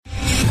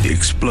The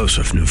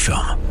explosive new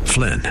film,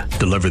 Flynn,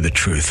 deliver the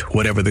truth,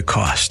 whatever the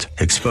cost,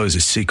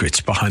 exposes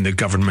secrets behind the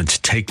government's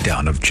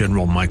takedown of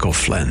General Michael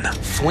Flynn.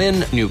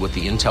 Flynn knew what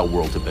the intel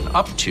world had been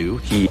up to.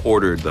 He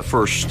ordered the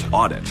first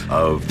audit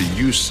of the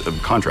use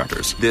of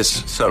contractors.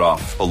 This set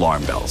off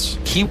alarm bells.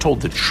 He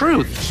told the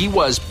truth. He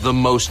was the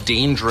most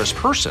dangerous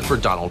person for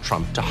Donald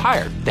Trump to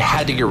hire. They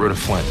had to get rid of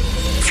Flynn.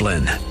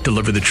 Flynn,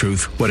 deliver the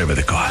truth, whatever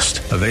the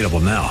cost. Available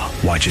now.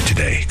 Watch it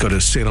today. Go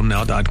to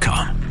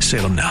salemnow.com.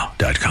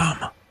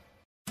 salemnow.com.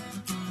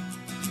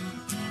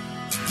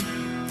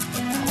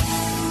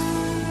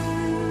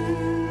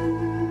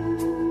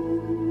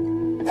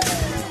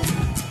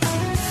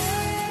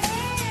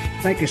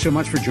 Thank you so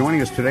much for joining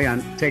us today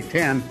on Take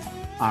 10.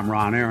 I'm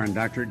Ron Aaron.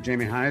 Dr.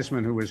 Jamie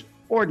Heisman, who is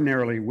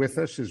ordinarily with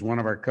us, is one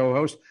of our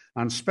co-hosts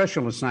on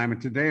special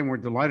assignment today, and we're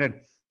delighted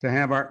to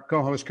have our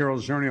co-host Carol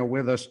Zernial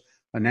with us,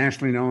 a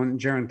nationally known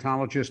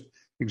gerontologist,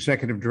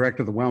 executive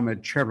director of the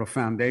WellMed Charitable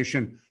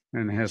Foundation,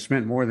 and has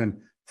spent more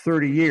than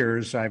 30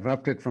 years, I've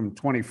upped it from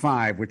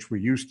 25, which we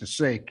used to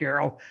say,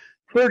 Carol,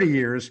 30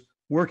 years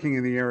working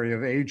in the area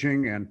of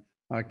aging and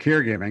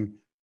caregiving.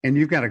 And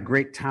you've got a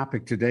great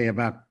topic today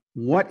about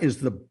what is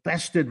the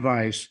best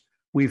advice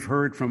we've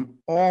heard from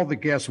all the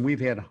guests, and we've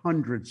had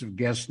hundreds of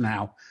guests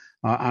now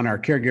on our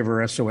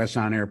Caregiver SOS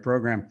On Air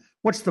program.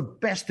 What's the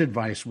best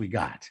advice we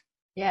got?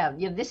 Yeah,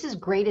 this is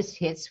Greatest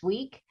Hits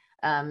Week.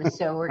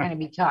 So we're going to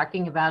be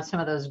talking about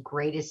some of those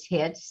greatest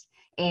hits.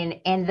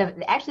 And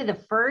the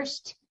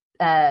first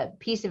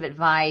piece of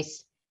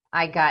advice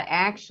I got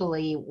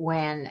actually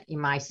when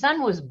my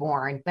son was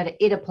born, but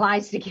it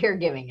applies to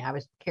caregiving. I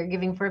was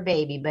caregiving for a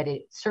baby, but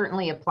it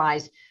certainly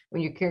applies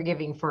when you're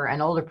caregiving for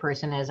an older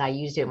person, as I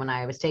used it when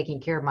I was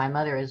taking care of my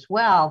mother as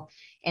well.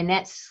 And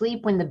that's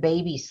sleep when the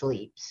baby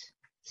sleeps.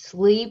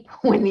 Sleep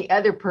when the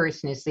other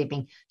person is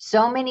sleeping.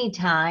 So many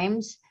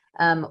times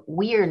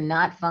we are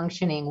not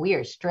functioning, we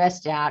are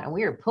stressed out, and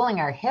we are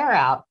pulling our hair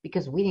out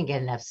because we didn't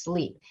get enough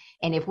sleep.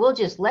 And if we'll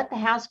just let the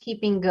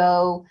housekeeping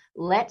go,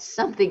 let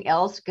something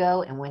else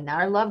go, and when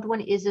our loved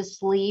one is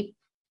asleep,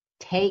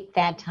 take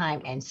that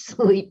time and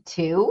sleep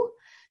too,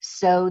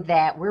 so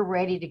that we're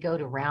ready to go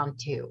to round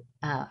two.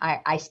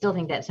 I still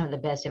think that's some of the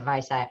best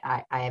advice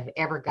I have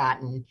ever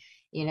gotten.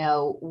 You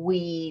know,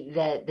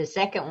 the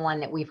second one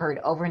that we've heard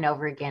over and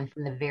over again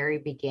from the very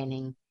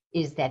beginning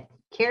is that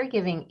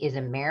caregiving is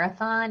a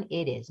marathon.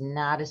 It is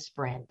not a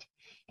sprint.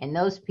 And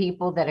those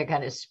people that are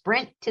going to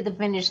sprint to the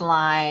finish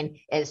line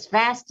as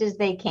fast as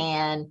they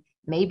can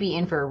may be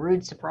in for a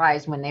rude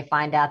surprise when they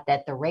find out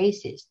that the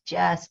race is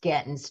just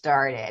getting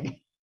started.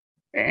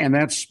 And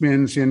that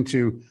spins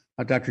into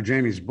Dr.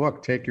 Jamie's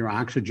book, Take Your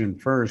Oxygen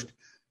First.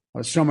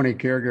 So many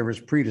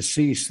caregivers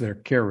predecease their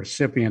care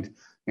recipient.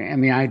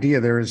 And the idea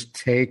there is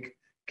take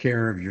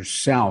care of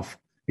yourself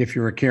if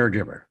you're a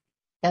caregiver.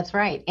 That's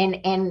right.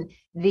 And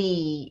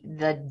the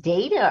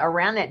data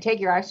around that take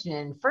your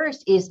oxygen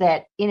first is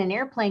that in an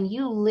airplane,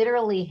 you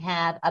literally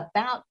have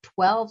about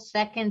 12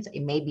 seconds,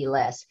 it may be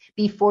less,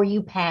 before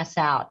you pass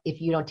out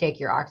if you don't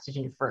take your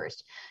oxygen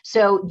first.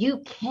 So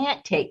you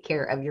can't take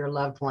care of your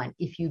loved one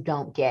if you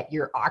don't get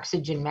your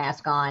oxygen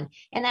mask on.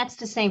 And that's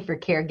the same for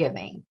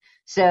caregiving.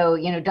 So,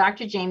 you know,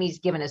 Dr. Jamie's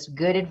given us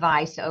good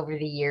advice over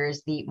the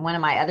years. One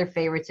of my other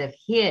favorites of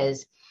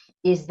his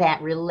is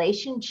that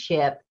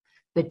relationship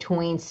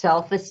between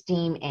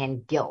self-esteem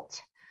and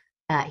guilt.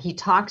 He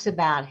talks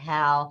about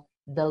how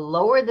the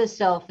lower the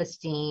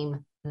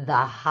self-esteem, the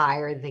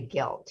higher the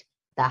guilt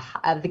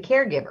of the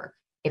caregiver.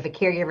 If a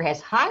caregiver has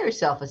higher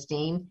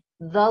self-esteem,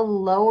 the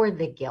lower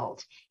the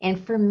guilt.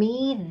 And for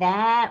me,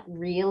 that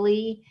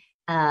really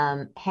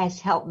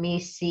has helped me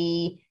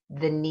see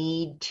the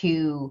need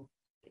to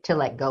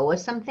let go of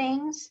some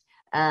things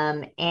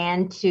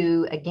and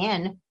to,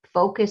 again,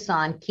 focus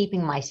on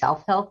keeping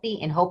myself healthy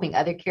and hoping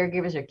other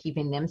caregivers are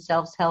keeping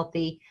themselves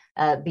healthy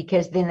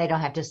because then they don't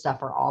have to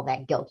suffer all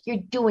that guilt. You're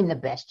doing the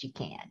best you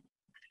can.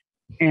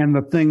 And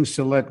the things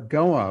to let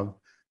go of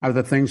are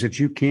the things that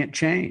you can't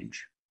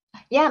change.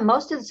 Yeah,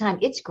 most of the time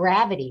it's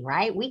gravity,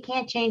 right? We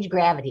can't change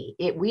gravity.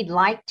 We'd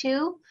like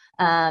to,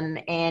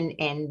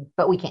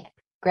 but we can't.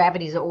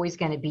 Gravity is always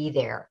going to be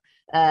there.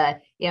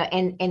 And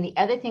the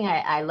other thing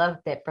I love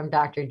that from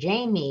Dr.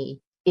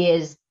 Jamie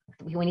is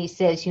when he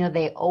says,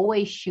 they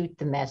always shoot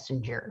the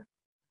messenger,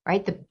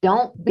 right?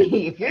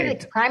 If you're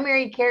the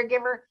primary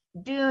caregiver,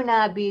 do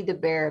not be the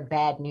bearer of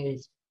bad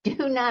news.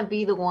 Do not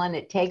be the one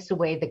that takes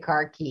away the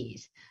car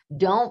keys.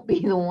 Don't be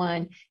the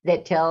one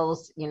that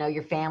tells,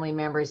 your family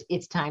members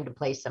it's time to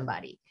play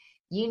somebody.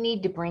 You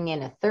need to bring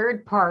in a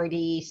third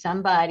party,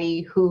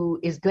 somebody who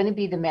is going to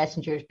be the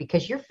messengers,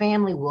 because your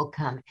family will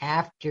come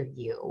after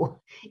you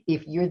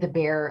if you're the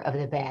bearer of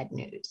the bad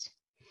news.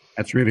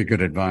 That's really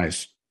good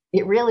advice.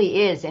 It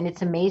really is. And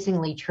it's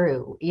amazingly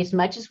true. As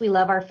much as we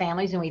love our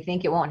families and we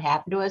think it won't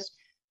happen to us,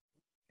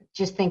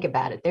 just think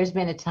about it. There's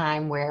been a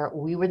time where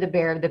we were the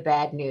bearer of the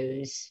bad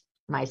news,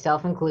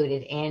 myself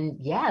included. And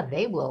yeah,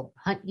 they will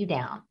hunt you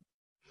down.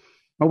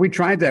 Well, we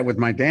tried that with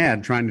my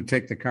dad, trying to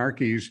take the car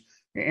keys.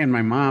 And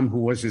my mom, who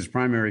was his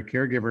primary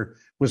caregiver,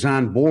 was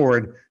on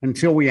board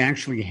until we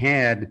actually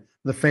had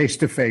the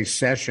face-to-face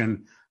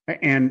session.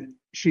 And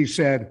she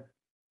said,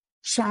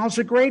 Sal's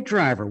a great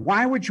driver.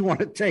 Why would you want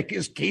to take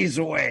his keys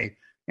away?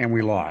 And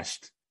we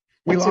lost.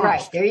 That's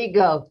right. There you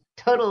go.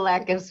 Total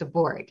lack of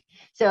support.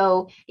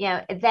 So,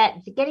 that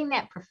getting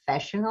that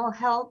professional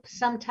help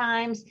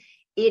sometimes,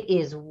 it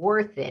is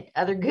worth it.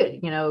 Other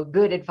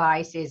good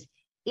advice is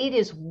it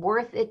is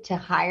worth it to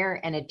hire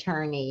an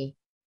attorney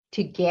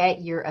to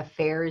get your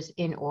affairs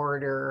in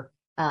order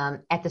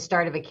at the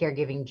start of a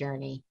caregiving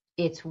journey.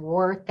 It's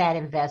worth that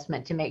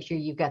investment to make sure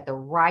you've got the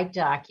right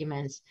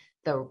documents,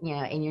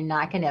 and you're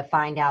not going to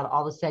find out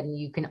all of a sudden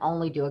you can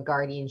only do a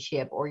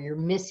guardianship, or you're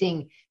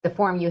missing the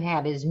form you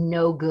have is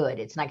no good.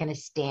 It's not going to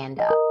stand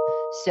up.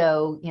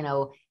 So,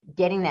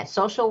 getting that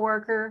social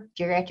worker,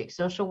 geriatric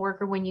social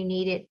worker when you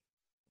need it,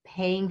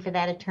 paying for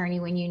that attorney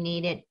when you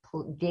need it,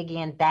 dig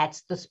in,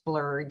 that's the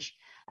splurge.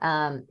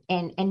 And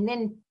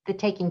then the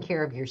taking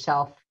care of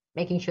yourself,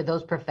 making sure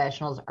those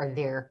professionals are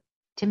there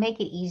to make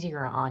it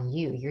easier on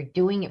you. You're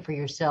doing it for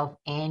yourself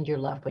and your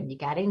loved one. You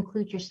got to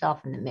include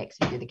yourself in the mix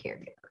if you're the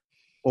caregiver.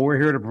 Well, we're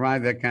here to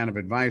provide that kind of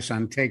advice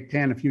on Take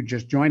 10. If you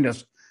just joined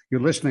us,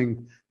 you're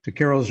listening to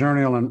Carol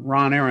Zernial and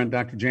Ron Aaron,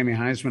 Dr. Jamie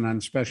Heisman on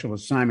special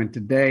assignment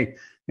today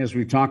as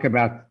we talk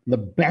about the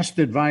best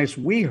advice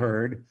we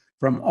heard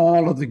from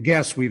all of the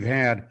guests we've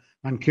had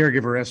on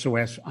Caregiver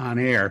SOS on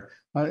air.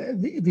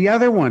 The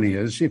other one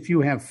is if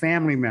you have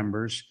family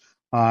members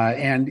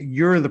and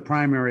you're the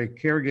primary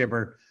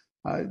caregiver,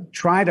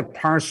 try to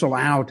parcel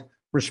out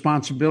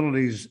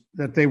responsibilities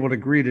that they would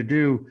agree to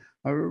do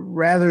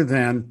rather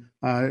than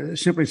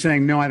simply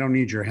saying, no, I don't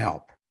need your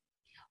help.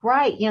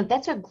 Right.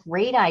 That's a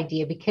great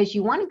idea because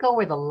you want to go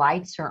where the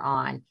lights are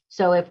on.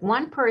 So if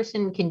one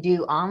person can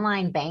do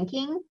online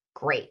banking,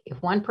 great.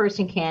 If one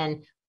person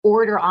can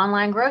order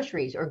online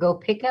groceries or go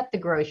pick up the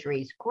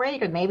groceries,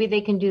 great. Or maybe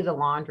they can do the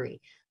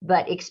laundry.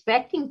 But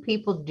expecting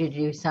people to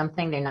do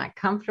something they're not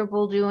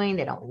comfortable doing,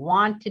 they don't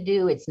want to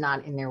do, it's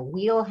not in their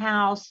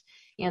wheelhouse,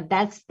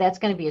 that's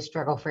going to be a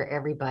struggle for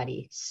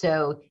everybody.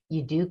 So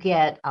you do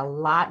get a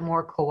lot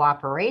more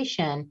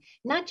cooperation,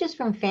 not just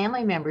from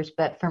family members,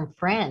 but from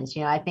friends.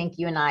 I think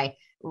you and I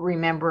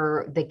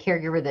remember the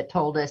caregiver that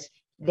told us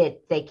that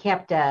they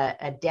kept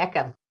a deck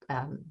of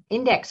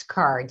index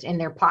cards in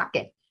their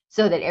pocket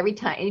so that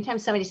anytime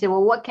somebody said,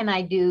 well, what can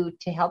I do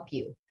to help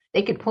you?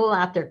 They could pull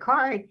out their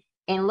card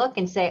and look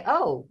and say,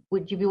 oh,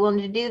 would you be willing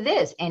to do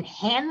this? And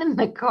hand them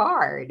the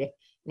card.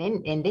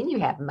 And then you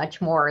have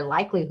much more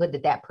likelihood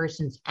that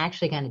person's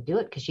actually going to do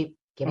it because you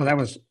give them.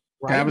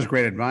 That was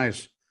great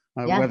advice.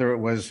 Whether it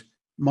was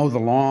mow the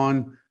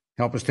lawn,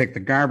 help us take the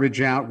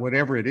garbage out,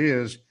 whatever it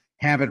is,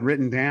 have it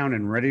written down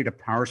and ready to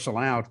parcel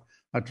out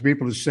to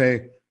people who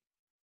say,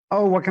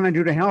 oh, what can I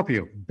do to help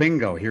you?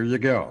 Bingo, here you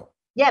go.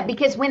 Yeah,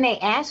 because when they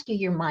ask you,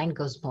 your mind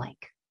goes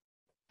blank.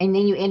 And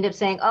then you end up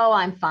saying, oh,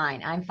 I'm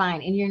fine.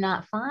 And you're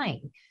not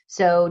fine.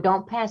 So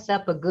don't pass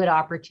up a good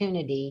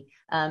opportunity.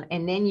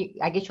 And then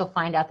I guess you'll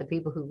find out the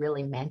people who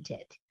really meant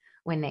it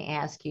when they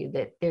ask you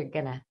that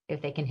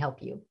if they can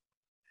help you.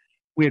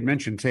 We had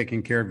mentioned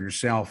taking care of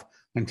yourself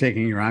and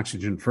taking your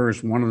oxygen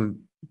first. One of the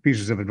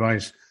pieces of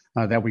advice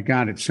that we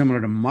got, it's similar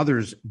to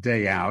Mother's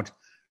Day Out.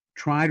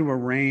 Try to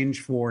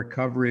arrange for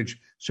coverage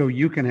so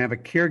you can have a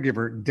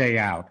caregiver day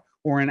out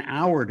or an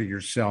hour to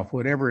yourself,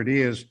 whatever it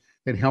is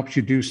that helps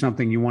you do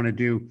something you want to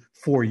do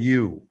for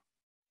you.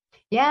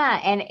 Yeah,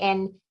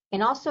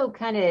 and also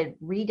kind of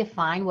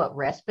redefine what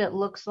respite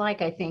looks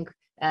like. I think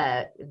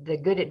the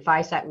good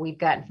advice that we've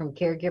gotten from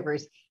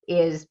caregivers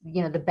is,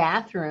 the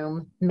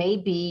bathroom may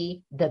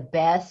be the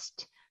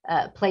best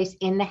place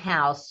in the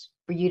house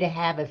for you to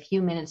have a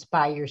few minutes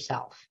by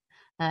yourself.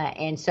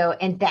 And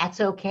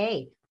that's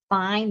okay.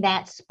 Find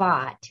that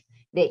spot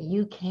that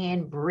you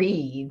can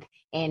breathe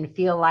and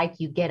feel like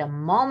you get a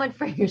moment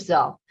for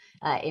yourself.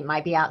 It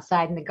might be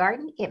outside in the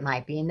garden. It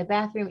might be in the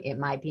bathroom. It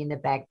might be in the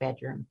back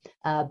bedroom.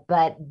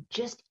 But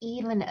just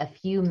even a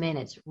few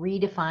minutes,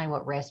 redefine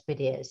what respite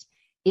is.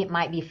 It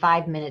might be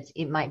 5 minutes.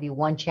 It might be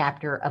one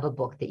chapter of a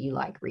book that you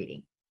like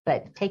reading,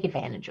 but take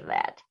advantage of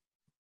that.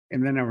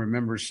 And then I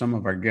remember some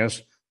of our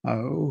guests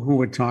who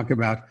would talk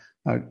about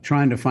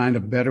trying to find a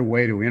better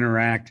way to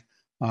interact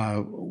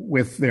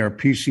with their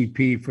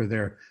PCP for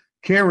their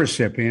care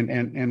recipient.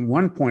 And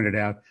one pointed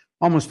out,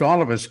 almost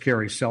all of us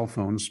carry cell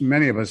phones.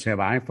 Many of us have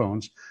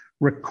iPhones.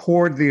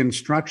 Record the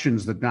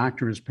instructions the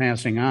doctor is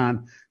passing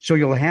on so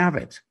you'll have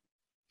it.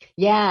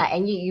 Yeah,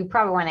 and you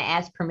probably want to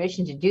ask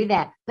permission to do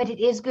that, but it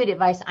is good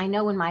advice. I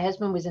know when my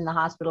husband was in the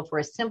hospital for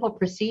a simple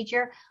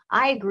procedure,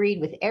 I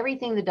agreed with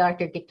everything the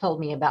doctor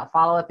told me about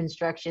follow-up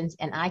instructions,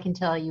 and I can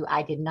tell you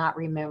I did not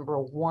remember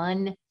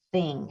one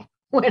thing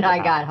when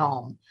I got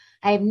home.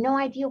 I have no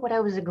idea what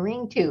I was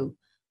agreeing to.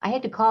 I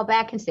had to call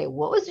back and say,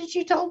 what was it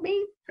you told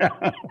me?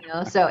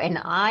 And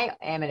I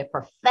am a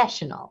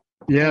professional.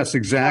 Yes,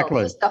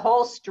 exactly. Just the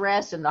whole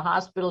stress and the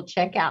hospital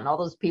checkout and all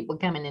those people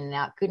coming in and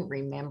out, couldn't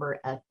remember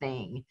a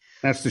thing.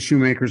 That's the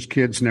shoemaker's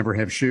kids never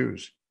have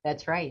shoes.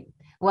 That's right.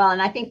 Well,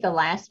 and I think the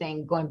last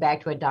thing, going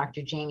back to what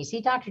Dr. Jamie,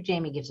 Dr.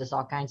 Jamie gives us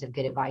all kinds of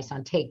good advice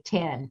on Take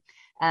 10.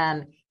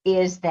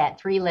 is that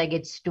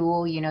three-legged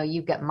stool. You know,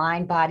 you've got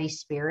mind, body,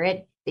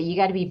 spirit, that you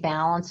got to be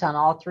balanced on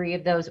all three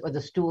of those or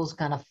the stool's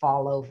going to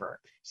fall over.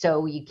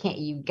 So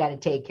you got to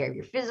take care of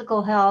your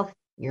physical health,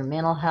 your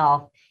mental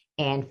health,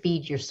 and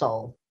feed your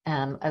soul.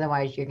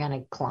 Otherwise, you're going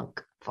to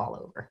fall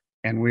over.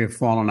 And we have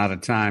fallen out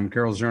of time.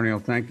 Carol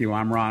Zernial, thank you.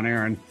 I'm Ron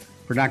Aaron.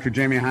 For Dr.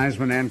 Jamie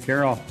Heisman and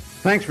Carol,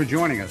 thanks for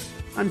joining us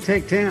on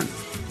Take 10.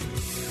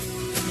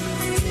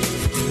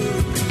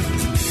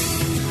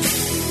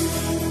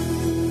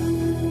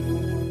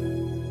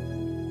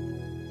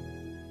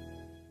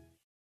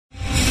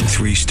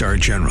 Three-star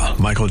General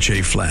Michael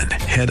J. Flynn,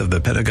 head of the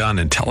Pentagon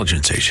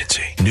Intelligence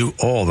Agency, knew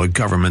all the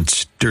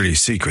government's dirty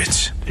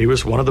secrets. He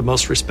was one of the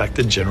most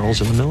respected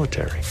generals in the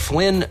military.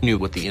 Flynn knew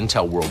what the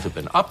intel world had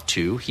been up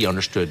to. He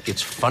understood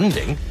its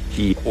funding.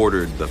 He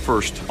ordered the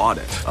first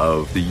audit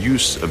of the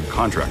use of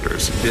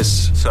contractors.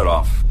 This set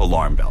off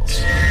alarm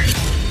bells.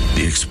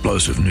 The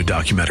explosive new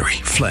documentary,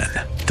 Flynn,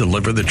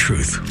 Deliver the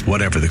Truth,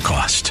 Whatever the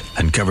Cost,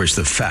 uncovers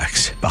the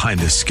facts behind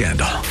this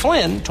scandal.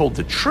 Flynn told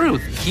the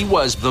truth. He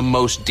was the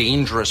most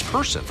dangerous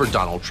person for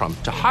Donald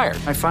Trump to hire.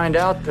 I find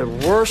out the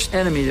worst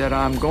enemy that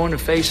I'm going to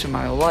face in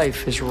my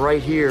life is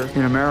right here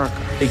in America.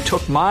 They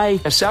took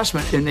my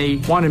assessment and they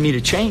wanted me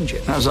to change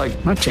it. And I was like,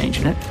 I'm not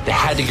changing it. They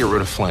had to get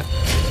rid of Flynn.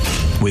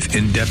 With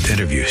in-depth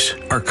interviews,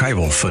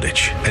 archival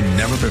footage, and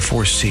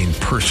never-before-seen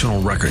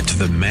personal records of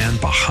the man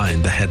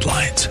behind the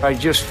headlines. I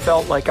just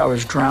felt like I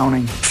was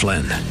drowning.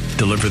 Flynn,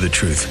 Deliver the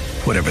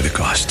Truth, Whatever the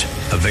Cost.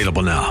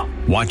 Available now.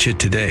 Watch it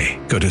today.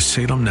 Go to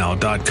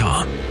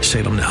salemnow.com.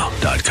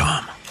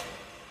 salemnow.com.